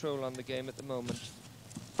control on the game at the moment.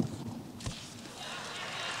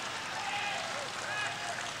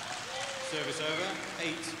 Service over,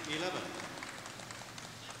 8-11.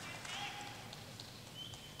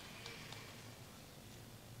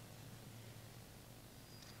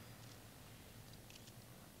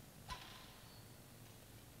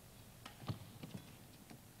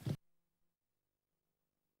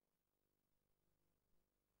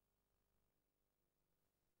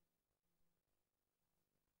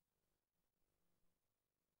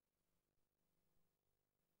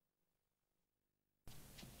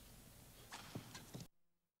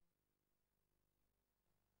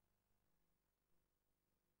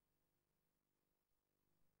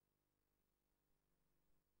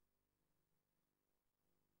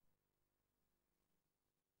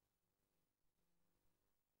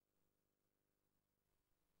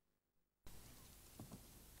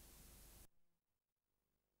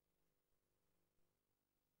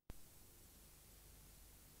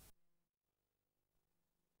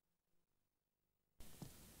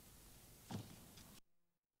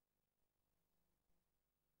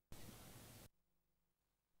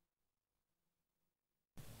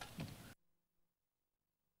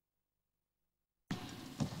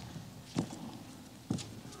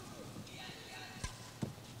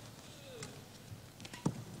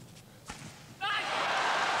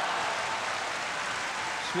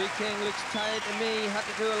 Swie King looks tired to me, had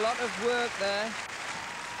to do a lot of work there.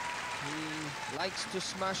 He likes to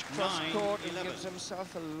smash cross-court and 9-11. gives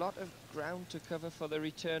himself a lot of ground to cover for the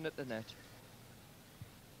return at the net.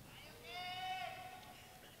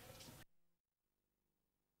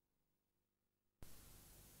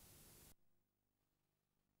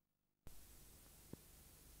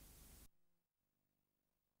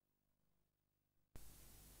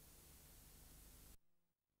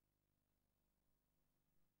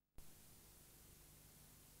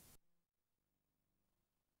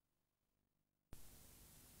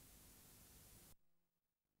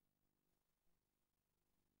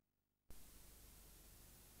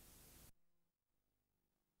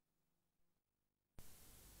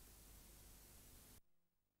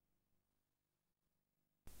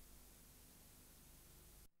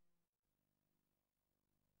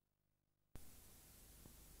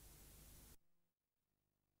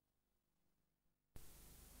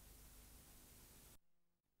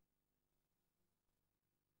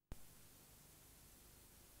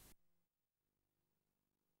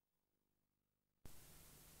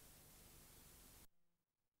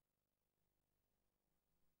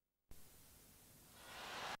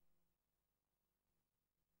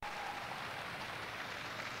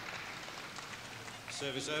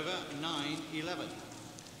 Service over, 9-11.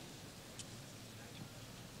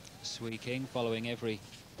 Swie King following every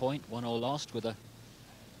point, won or lost, with a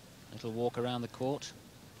little walk around the court.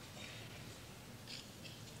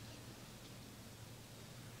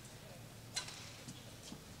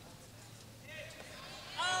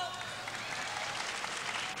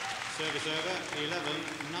 Service over,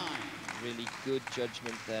 11-9. Really good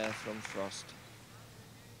judgment there from Frost.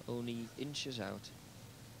 Only inches out.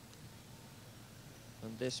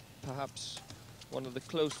 And this perhaps one of the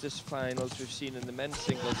closest finals we've seen in the men's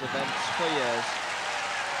singles events for years.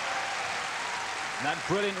 That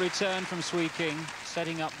brilliant return from Swie King,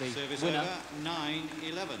 setting up the Service winner. over,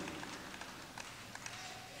 9-11.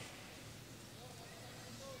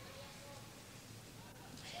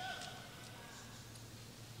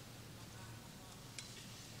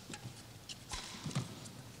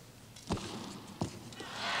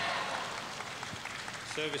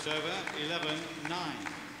 Service over, 11-9.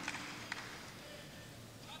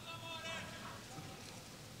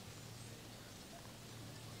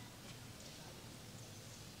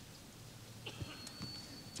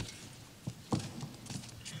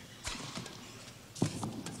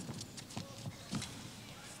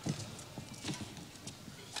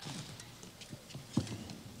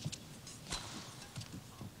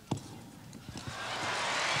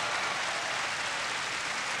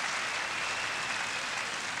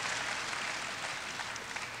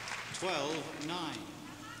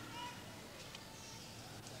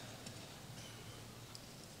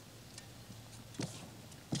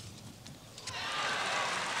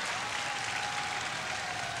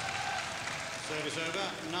 Service over,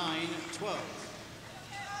 9-12.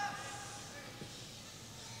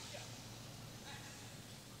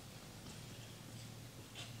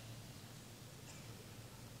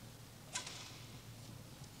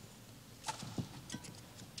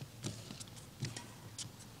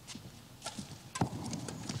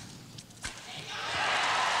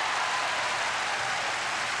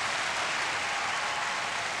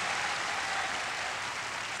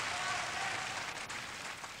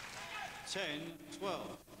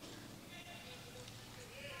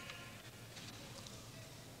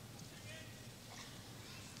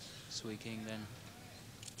 Swie King then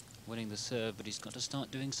winning the serve, but he's got to start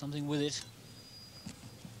doing something with it.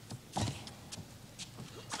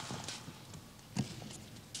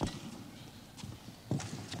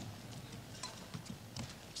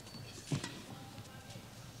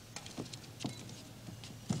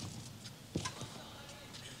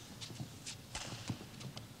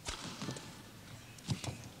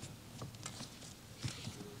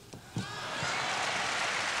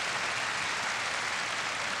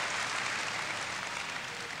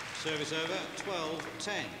 Service over,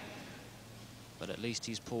 12-10. But at least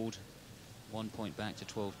he's pulled 1 point back to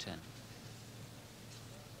 12-10.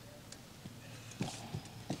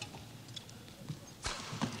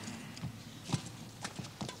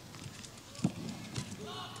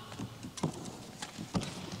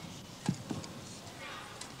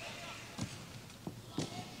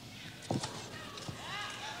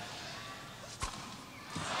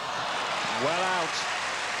 Well out.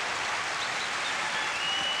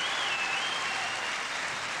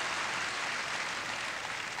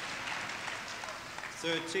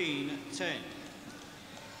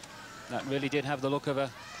 That really did have the look of a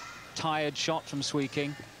tired shot from Swie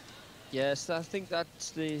King. Yes, I think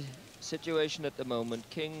that's the situation at the moment.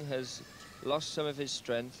 King has lost some of his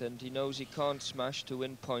strength and he knows he can't smash to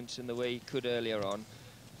win points in the way he could earlier on.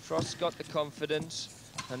 Frost's got the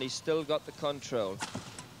confidence and he's still got the control.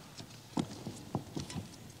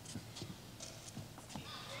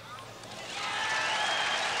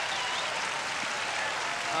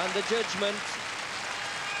 And the judgment,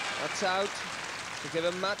 that's out to give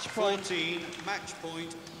a match point. 14, match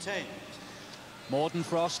point 10. Morten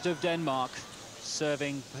Frost of Denmark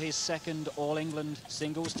serving for his second All-England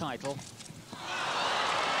singles title.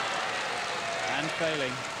 And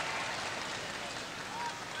failing.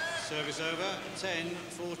 Service over,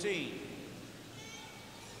 10-14.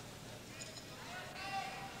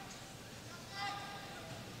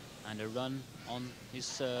 And a run on his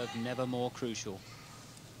serve never more crucial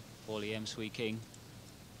for Liem Swie King.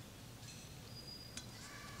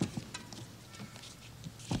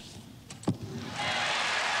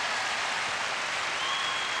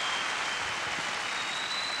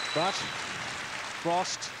 But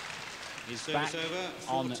Frost is Service back over,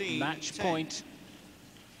 on 14, match 10. point.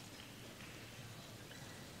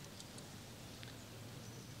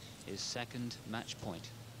 His second match point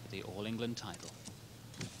for the All-England title.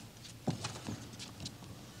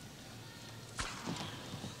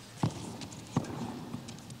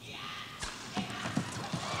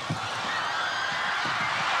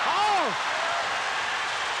 Oh!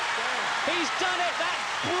 He's done it! That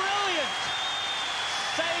brilliant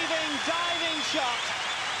saving, diving shot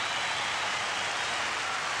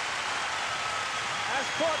has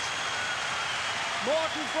put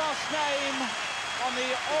Morten Frost's name on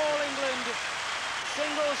the All-England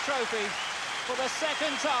singles trophy for the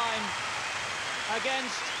second time.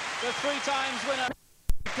 against the 3 times winner,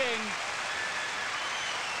 King.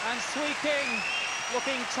 And Swie King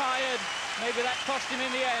looking tired. Maybe that cost him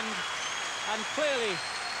in the end. And clearly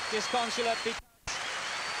disconsolate because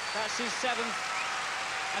that's his 7th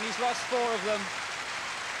and he's lost 4 of them.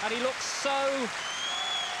 And he looked so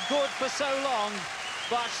good for so long,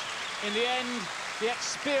 but in the end, the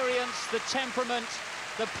experience, the temperament,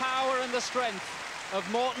 the power and the strength of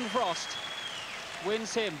Morten Frost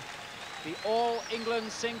wins him the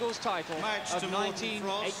All-England singles title Match of to Morten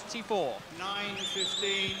 1984.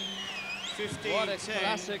 9-15, 15-10. What a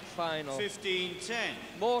classic final. 15-10.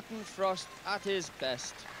 Morten Frost at his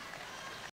best.